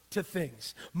worth to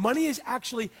things. Money is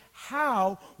actually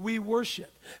how we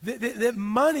worship. That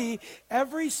money,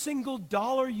 every single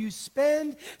dollar you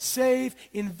spend, save,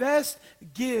 invest,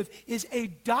 give, is a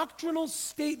doctrinal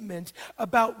statement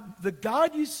about the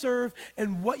God you serve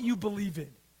and what you believe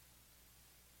in.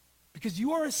 Because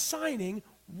you are assigning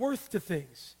worth to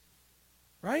things,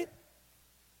 right?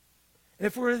 And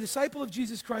if we're a disciple of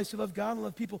Jesus Christ who love God and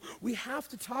love people, we have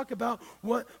to talk about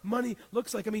what money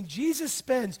looks like. I mean, Jesus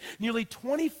spends nearly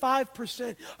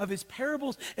 25% of his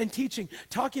parables and teaching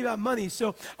talking about money.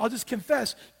 So I'll just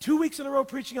confess, 2 weeks in a row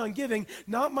preaching on giving,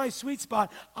 not my sweet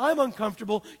spot. I'm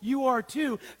uncomfortable. You are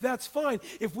too. That's fine.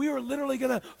 If we were literally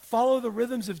going to follow the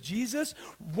rhythms of Jesus,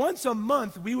 once a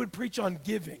month we would preach on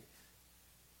giving.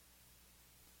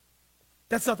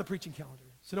 That's not the preaching calendar,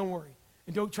 so don't worry.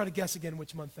 And don't try to guess again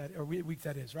which month that or week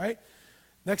that is, right?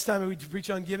 Next time we preach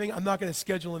on giving, I'm not going to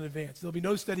schedule in advance. There'll be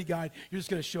no study guide. You're just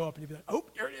going to show up and you'll be like, oh,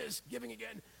 there it is, giving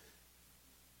again.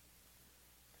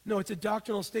 No, it's a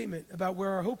doctrinal statement about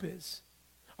where our hope is.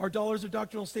 Our dollars are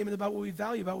doctrinal statement about what we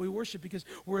value, about what we worship, because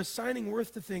we're assigning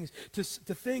worth to things,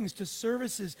 to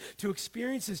services, to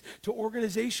experiences, to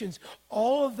organizations.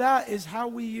 All of that is how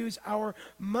we use our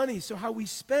money. So how we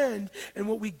spend and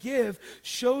what we give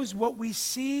shows what we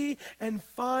see and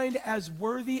find as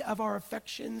worthy of our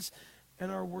affections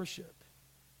and our worship.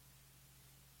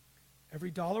 Every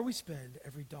dollar we spend,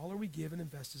 every dollar we give and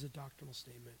invest is a doctrinal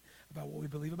statement about what we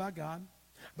believe about God,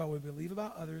 about what we believe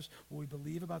about others, what we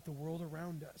believe about the world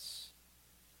around us.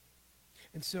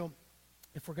 And so,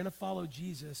 if we're going to follow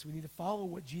Jesus, we need to follow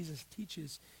what Jesus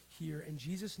teaches here. And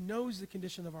Jesus knows the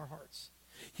condition of our hearts.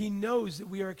 He knows that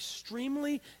we are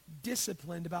extremely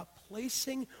disciplined about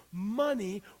placing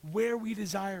money where we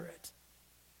desire it.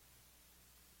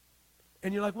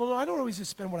 And you're like, well, I don't always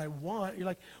just spend what I want. You're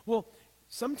like, well,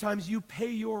 sometimes you pay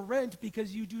your rent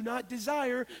because you do not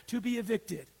desire to be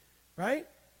evicted, right?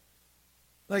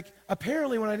 Like,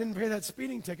 apparently when I didn't pay that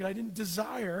speeding ticket, I didn't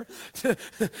desire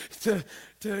to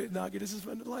not get a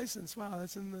suspended license. Wow,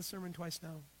 that's in the sermon twice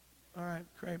now. All right,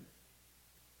 great.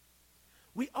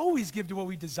 We always give to what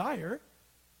we desire.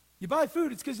 You buy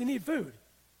food, it's because you need food,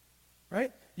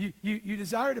 right? You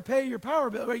desire to pay your power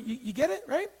bill, right? You get it,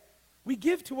 right? We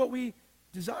give to what we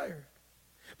desire.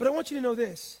 But I want you to know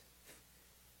this.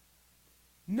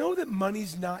 Know that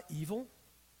money's not evil.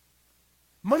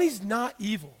 Money's not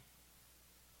evil.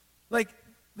 Like,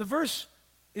 the verse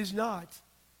is not,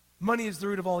 money is the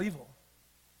root of all evil.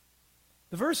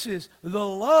 The verse is, the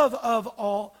love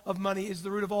of money is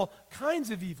the root of all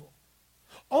kinds of evil.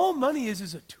 All money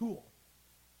is a tool.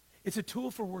 It's a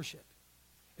tool for worship.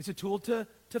 It's a tool to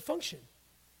function.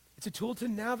 It's a tool to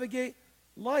navigate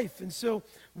life. And so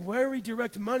where we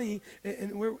direct money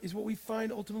and where is what we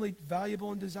find ultimately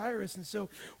valuable and desirous. And so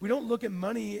we don't look at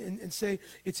money and say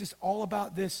it's just all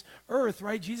about this earth,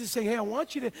 right? Jesus is saying, hey, I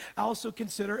want you to also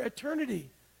consider eternity.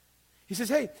 He says,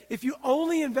 hey, if you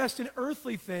only invest in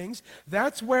earthly things,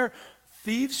 that's where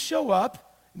thieves show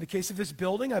up. In the case of this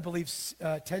building, I believe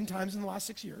 10 times in the last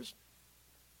 6 years.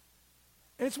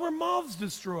 And it's where moths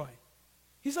destroy.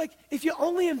 He's like, if you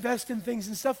only invest in things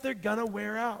and stuff, they're gonna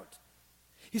wear out.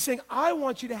 He's saying, I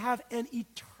want you to have an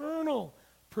eternal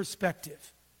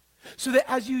perspective. So that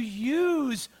as you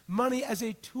use money as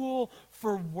a tool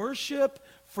for worship,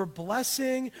 for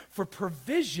blessing, for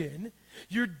provision,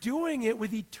 you're doing it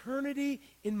with eternity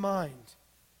in mind.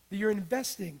 That you're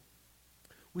investing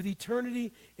with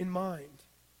eternity in mind.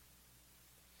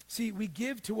 See, we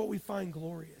give to what we find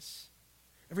glorious.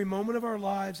 Every moment of our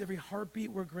lives, every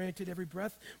heartbeat we're granted, every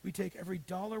breath we take, every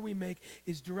dollar we make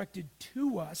is directed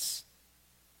to us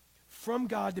from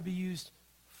God to be used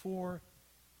for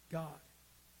God.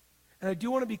 And I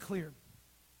do want to be clear.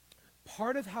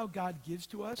 Part of how God gives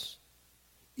to us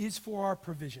is for our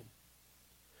provision.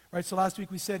 Right, so last week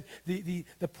we said the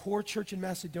poor church in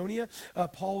Macedonia,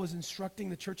 Paul was instructing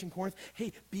the church in Corinth,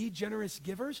 hey, be generous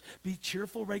givers, be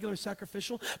cheerful, regular,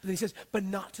 sacrificial. But then he says, but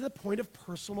not to the point of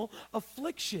personal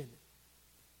affliction.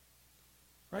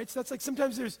 Right, so that's like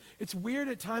sometimes it's weird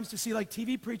at times to see like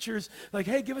TV preachers like,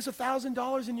 hey, give us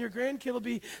 $1,000 and your grandkid will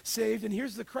be saved, and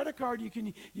here's the credit card, you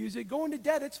can use it. Go into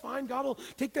debt, it's fine. God will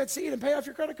take that seed and pay off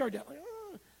your credit card debt.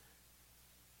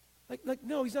 Like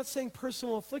no, he's not saying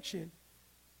personal affliction.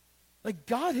 Like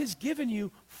God has given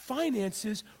you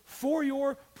finances for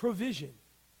your provision.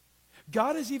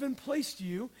 God has even placed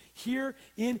you here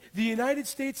in the United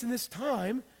States in this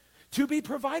time to be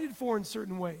provided for in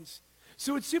certain ways.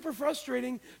 So it's super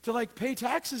frustrating to like pay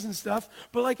taxes and stuff,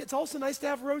 but like it's also nice to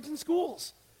have roads and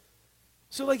schools.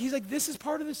 So like he's like, this is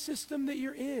part of the system that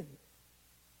you're in.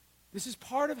 This is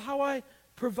part of how I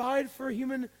provide for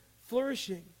human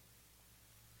flourishing.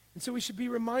 And so we should be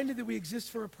reminded that we exist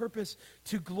for a purpose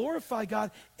to glorify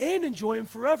God and enjoy him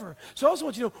forever. So I also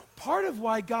want you to know, part of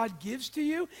why God gives to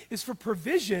you is for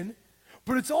provision,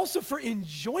 but it's also for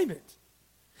enjoyment.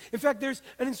 In fact, there's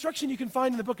an instruction you can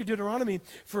find in the book of Deuteronomy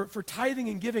for tithing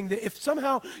and giving, that if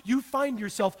somehow you find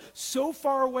yourself so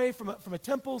far away from a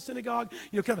temple, synagogue,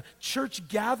 kind of a church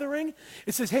gathering,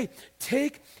 it says, hey,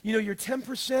 take, your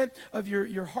 10% of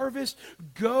your harvest,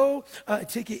 go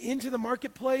take it into the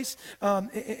marketplace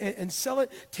and sell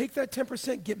it. Take that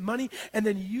 10%, get money, and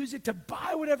then use it to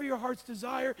buy whatever your heart's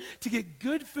desire, to get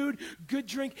good food, good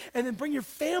drink, and then bring your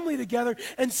family together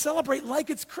and celebrate like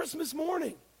it's Christmas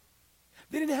morning.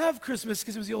 They didn't have Christmas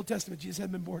because it was the Old Testament. Jesus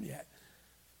hadn't been born yet.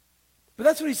 But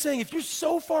that's what he's saying. If you're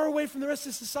so far away from the rest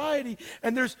of society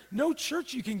and there's no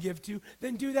church you can give to,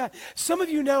 then do that. Some of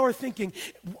you now are thinking,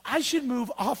 I should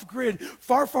move off grid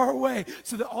far, far away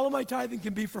so that all of my tithing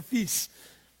can be for feasts.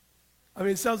 I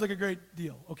mean, it sounds like a great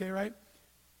deal, okay, right?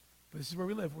 But this is where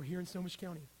we live. We're here in Snohomish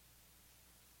County.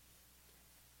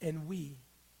 And we,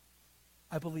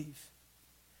 I believe,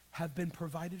 have been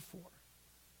provided for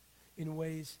in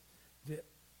ways that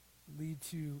lead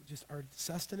to just our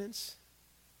sustenance,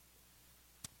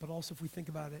 but also if we think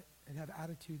about it and have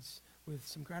attitudes with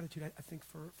some gratitude, I think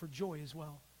for joy as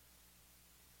well.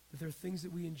 That there are things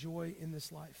that we enjoy in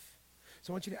this life.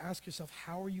 So I want you to ask yourself,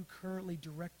 how are you currently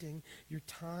directing your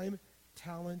time,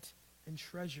 talent, and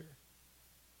treasure?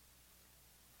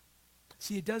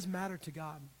 See, it does matter to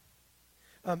God.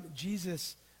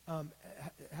 Jesus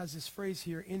has this phrase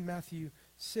here in Matthew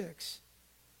 6.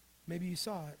 Maybe you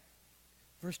saw it.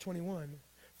 Verse 21,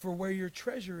 for where your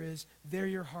treasure is, there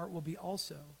your heart will be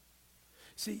also.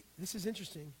 See, this is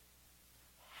interesting.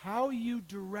 How you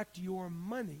direct your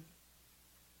money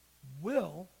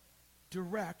will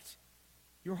direct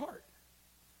your heart.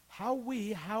 How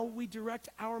we direct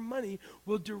our money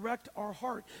will direct our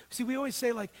heart. See, we always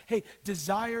say like, hey,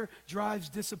 desire drives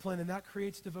discipline, and that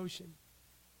creates devotion.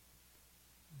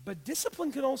 But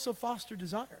discipline can also foster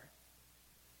desire.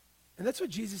 And that's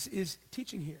what Jesus is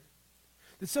teaching here.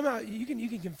 That somehow you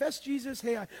can confess Jesus,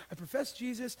 hey, I profess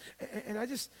Jesus, and I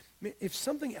just, if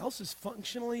something else is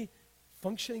functioning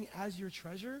as your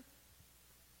treasure,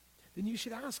 then you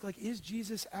should ask, like, is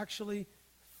Jesus actually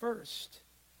first?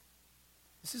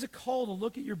 This is a call to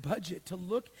look at your budget, to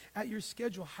look at your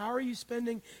schedule. How are you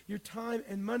spending your time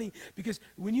and money? Because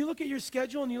when you look at your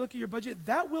schedule and you look at your budget,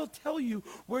 that will tell you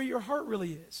where your heart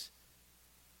really is.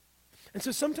 And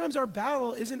so sometimes our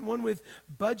battle isn't one with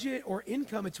budget or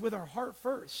income, it's with our heart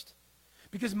first.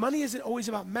 Because money isn't always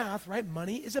about math, right?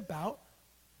 Money is about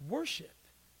worship.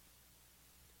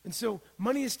 And so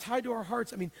money is tied to our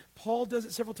hearts. I mean, Paul does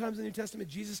it several times in the New Testament.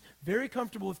 Jesus, very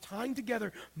comfortable with tying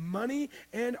together money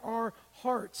and our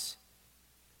hearts.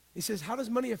 He says, how does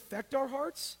money affect our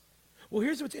hearts? Well,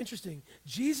 here's what's interesting.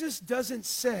 Jesus doesn't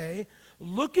say,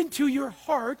 look into your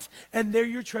heart and there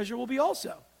your treasure will be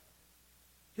also.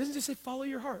 He doesn't just say follow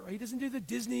your heart, right? He doesn't do the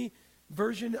Disney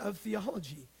version of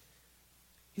theology.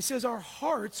 He says our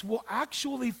hearts will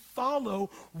actually follow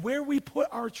where we put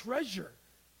our treasure.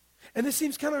 And this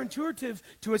seems counterintuitive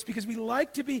to us because we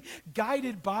like to be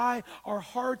guided by our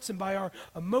hearts and by our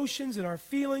emotions and our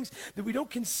feelings, that we don't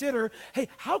consider, hey,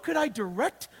 how could I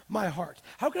direct my heart?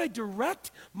 How could I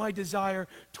direct my desire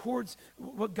towards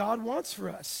what God wants for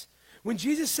us? When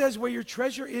Jesus says, where your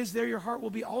treasure is, there your heart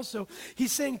will be also,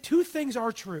 he's saying two things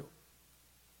are true.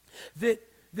 That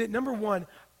number one,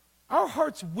 our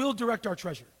hearts will direct our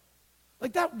treasure.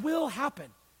 Like that will happen.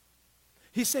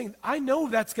 He's saying, I know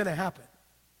that's going to happen.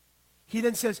 He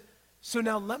then says, so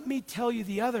now let me tell you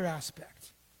the other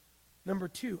aspect. Number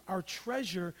two, our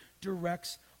treasure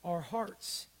directs our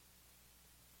hearts.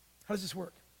 How does this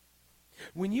work?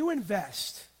 When you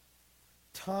invest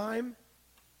time,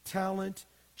 talent,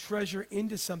 treasure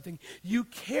into something, you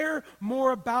care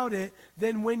more about it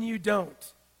than when you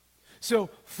don't. So,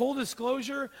 full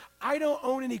disclosure, I don't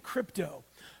own any crypto.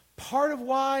 Part of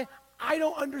why I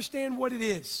don't understand what it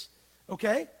is,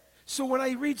 okay? So when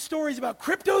I read stories about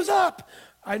crypto's up,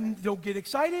 I don't get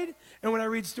excited. And when I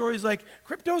read stories like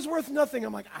crypto's worth nothing,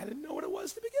 I'm like, I didn't know what it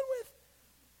was to begin with.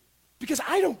 Because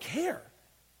I don't care.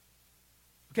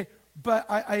 Okay, but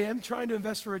I am trying to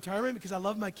invest for retirement because I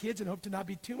love my kids and hope to not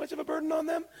be too much of a burden on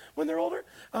them when they're older.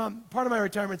 Part of my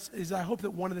retirement is I hope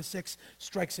that one of the six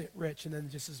strikes it rich and then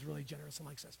just is really generous and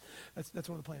likes us. That's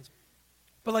one of the plans.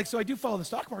 But so I do follow the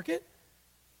stock market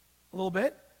a little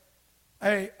bit.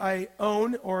 I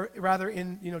own, or rather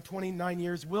in 29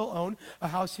 years will own a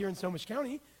house here in Snohomish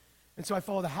County, and so I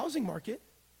follow the housing market.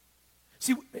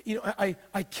 See,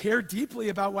 I care deeply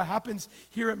about what happens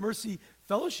here at Mercy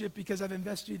Fellowship because I've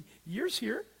invested years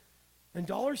here, and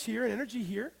dollars here, and energy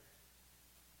here.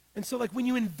 And so when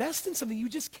you invest in something, you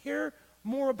just care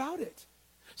more about it.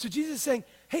 So Jesus is saying,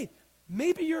 hey,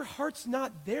 maybe your heart's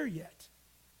not there yet.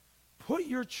 Put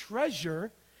your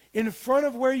treasure in front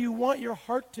of where you want your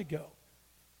heart to go.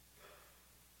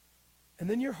 And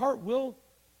then your heart will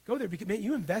go there. Because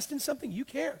you invest in something, you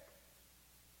care.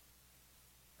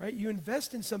 Right? You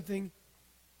invest in something,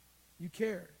 you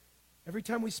care. Every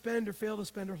time we spend or fail to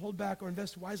spend or hold back or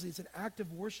invest wisely, it's an act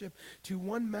of worship to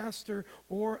one master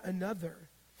or another.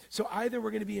 So either we're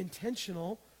going to be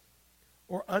intentional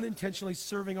or unintentionally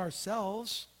serving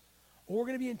ourselves, or we're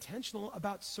going to be intentional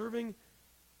about serving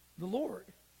the Lord.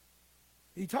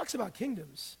 He talks about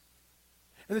kingdoms.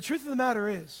 And the truth of the matter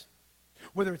is,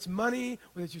 whether it's money,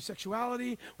 whether it's your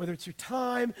sexuality, whether it's your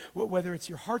time, whether it's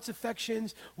your heart's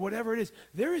affections, whatever it is,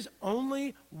 there is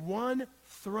only one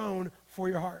throne for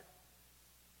your heart.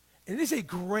 And it is a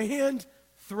grand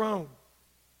throne,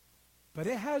 but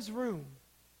it has room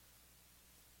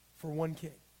for one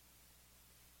king.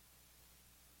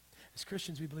 As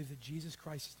Christians, we believe that Jesus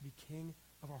Christ is to be king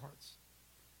of our hearts,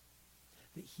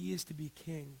 that he is to be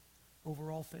king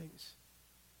over all things.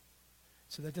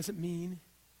 So that doesn't mean,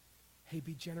 hey,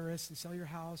 be generous and sell your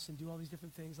house and do all these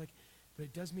different things. But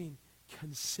it does mean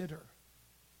consider,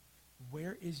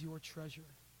 where is your treasure?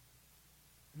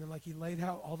 And then he laid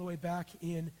out all the way back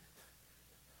in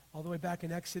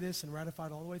Exodus and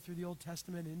ratified all the way through the Old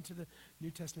Testament into the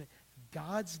New Testament,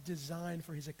 God's design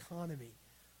for his economy,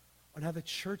 on how the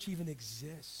church even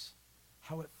exists,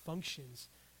 how it functions,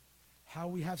 how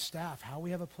we have staff, how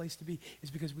we have a place to be,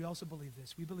 is because we also believe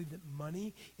this. We believe that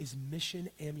money is mission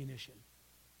ammunition.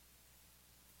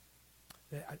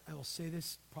 I will say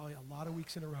this probably a lot of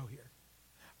weeks in a row here.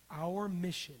 Our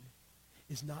mission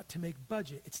is not to make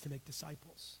budget, it's to make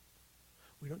disciples.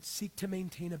 We don't seek to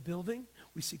maintain a building,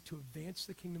 we seek to advance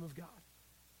the kingdom of God.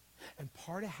 And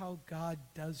part of how God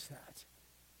does that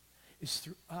is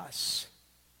through us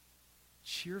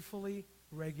cheerfully,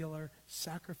 regular,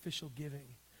 sacrificial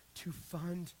giving to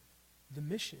fund the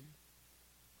mission.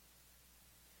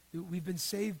 We've been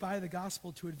saved by the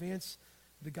gospel to advance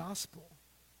the gospel.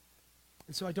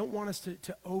 And so I don't want us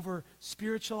to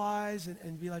over-spiritualize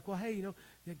and be like, well, hey,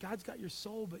 God's got your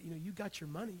soul, but, you got your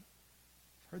money.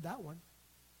 I've heard that one.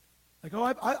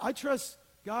 I trust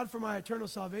God for my eternal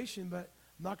salvation, but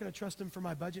I'm not going to trust him for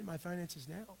my budget and my finances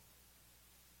now.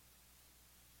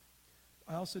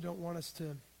 I also don't want us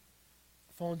to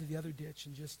fall into the other ditch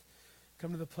and just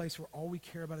come to the place where all we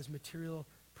care about is material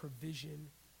provision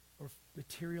or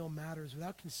material matters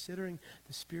without considering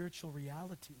the spiritual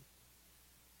reality.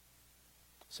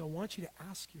 So I want you to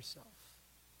ask yourself,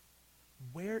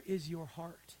 where is your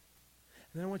heart?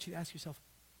 And then I want you to ask yourself,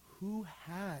 who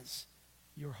has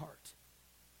your heart?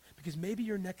 Because maybe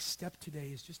your next step today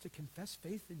is just to confess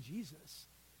faith in Jesus.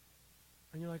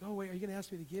 And you're like, oh, wait, are you going to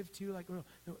ask me to give too?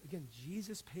 No, again,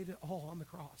 Jesus paid it all on the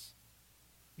cross.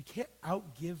 We can't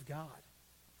outgive God.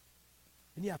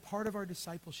 And yeah, part of our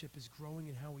discipleship is growing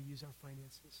in how we use our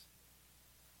finances.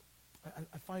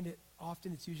 I find it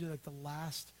often, it's usually the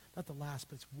last not the last,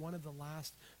 but it's one of the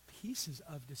last pieces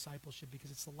of discipleship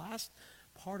because it's the last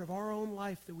part of our own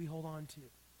life that we hold on to.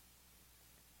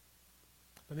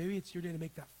 But maybe it's your day to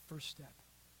make that first step.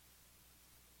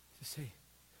 To say,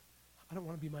 I don't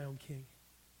want to be my own king.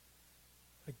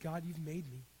 Like, God, you've made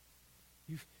me.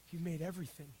 You've made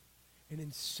everything. And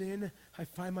in sin, I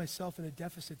find myself in a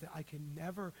deficit that I can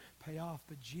never pay off.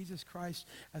 But Jesus Christ,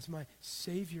 as my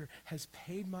Savior, has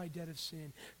paid my debt of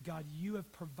sin. God, you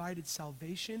have provided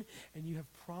salvation, and you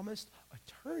have promised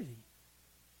eternity.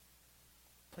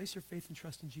 Place your faith and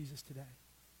trust in Jesus today.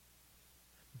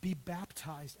 Be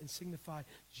baptized and signify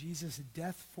Jesus'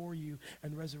 death for you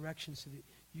and resurrection so that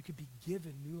you could be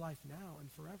given new life now and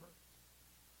forever.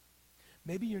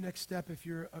 Maybe your next step, if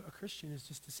you're a Christian, is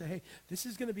just to say, hey, this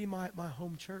is going to be my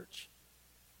home church.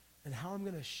 And how I'm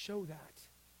going to show that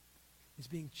is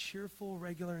being cheerful,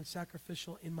 regular, and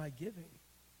sacrificial in my giving.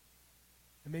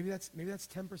 And maybe that's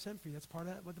 10% for you. That's part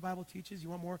of what the Bible teaches. You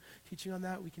want more teaching on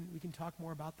that? We can talk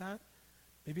more about that.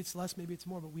 Maybe it's less, maybe it's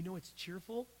more, but we know it's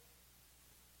cheerful.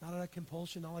 Not out of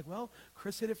compulsion, not like, well,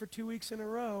 Chris hit it for 2 weeks in a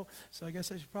row, so I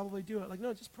guess I should probably do it. Like,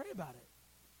 no, just pray about it.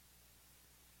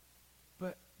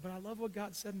 But I love what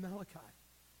God said in Malachi.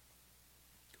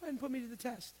 Go ahead and put me to the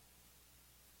test.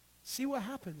 See what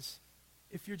happens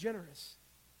if you're generous.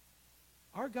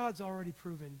 Our God's already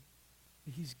proven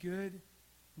that he's good,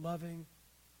 loving,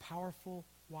 powerful,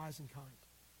 wise, and kind.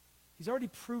 He's already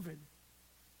proven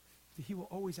that he will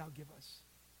always outgive us.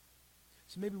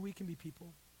 So maybe we can be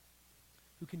people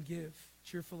who can give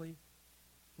cheerfully,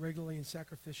 regularly, and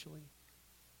sacrificially.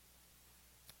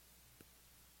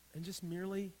 And just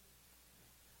merely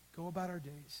go about our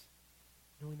days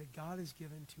knowing that God has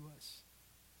given to us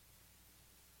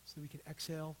so that we can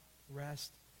exhale,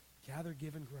 rest, gather,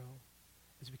 give, and grow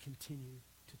as we continue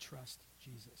to trust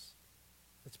Jesus.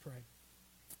 Let's pray.